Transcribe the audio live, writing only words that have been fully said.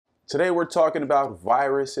Today we're talking about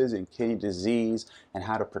viruses and kidney disease and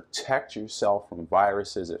how to protect yourself from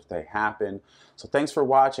viruses if they happen. So thanks for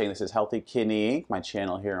watching. This is Healthy Kidney Inc., my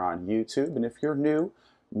channel here on YouTube. And if you're new,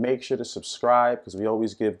 make sure to subscribe because we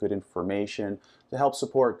always give good information to help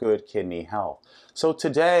support good kidney health. So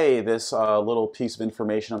today, this little piece of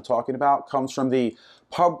information I'm talking about comes from the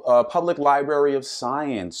Public Library of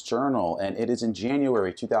Science Journal, and it is in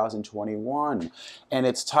January 2021, and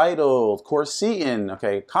it's titled Quercetin,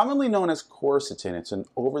 okay, commonly known as Quercetin. It's an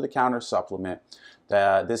over-the-counter supplement.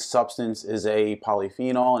 This substance is a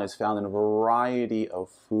polyphenol and is found in a variety of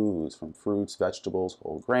foods, from fruits, vegetables,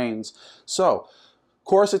 whole grains. So,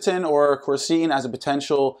 Quercetin or Quercetin as a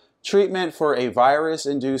potential treatment for a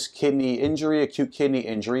virus-induced kidney injury, acute kidney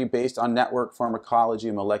injury, based on network pharmacology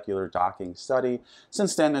and molecular docking study.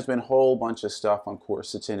 Since then, there's been a whole bunch of stuff on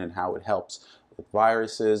Quercetin and how it helps with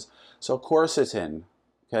viruses. So Quercetin,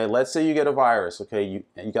 okay, let's say you get a virus, okay,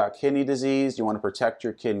 you got kidney disease, you want to protect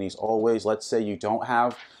your kidneys always. Let's say you don't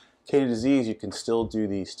have kidney disease, you can still do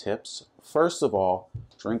these tips. First of all,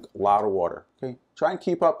 drink a lot of water, okay? Try and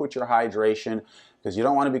keep up with your hydration because you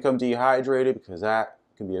don't want to become dehydrated because that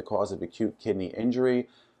can be a cause of acute kidney injury.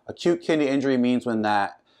 Acute kidney injury means when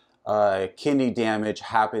that kidney damage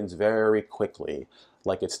happens very quickly.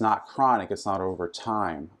 Like it's not chronic, it's not over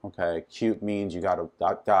time. Okay, acute means you got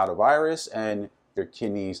a virus and your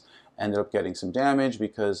kidneys ended up getting some damage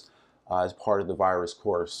because as part of the virus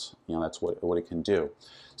course, you know, that's what it can do.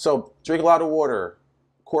 So drink a lot of water.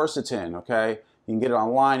 Quercetin, okay? You can get it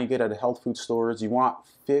online, you get it at health food stores. You want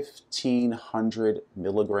 1,500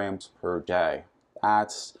 milligrams per day.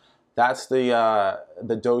 That's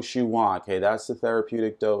the dose you want, okay? That's the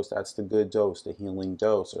therapeutic dose, that's the good dose, the healing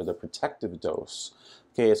dose, or the protective dose.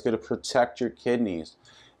 Okay, it's going to protect your kidneys.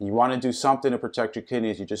 And you want to do something to protect your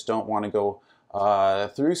kidneys. You just don't want to go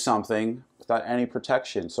through something without any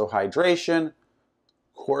protection. So hydration,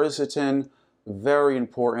 Quercetin, very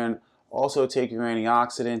important. Also take your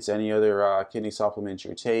antioxidants, any other kidney supplements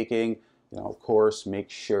you're taking. You know, of course,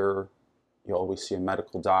 make sure you always see a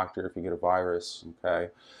medical doctor if you get a virus,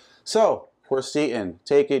 okay? So, Quercetin,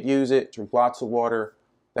 take it, use it, drink lots of water.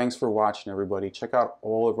 Thanks for watching, everybody. Check out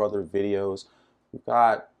all of our other videos. We've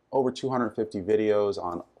got over 250 videos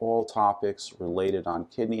on all topics related on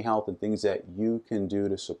kidney health and things that you can do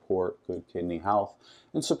to support good kidney health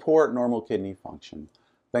and support normal kidney function.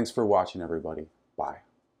 Thanks for watching, everybody. Bye.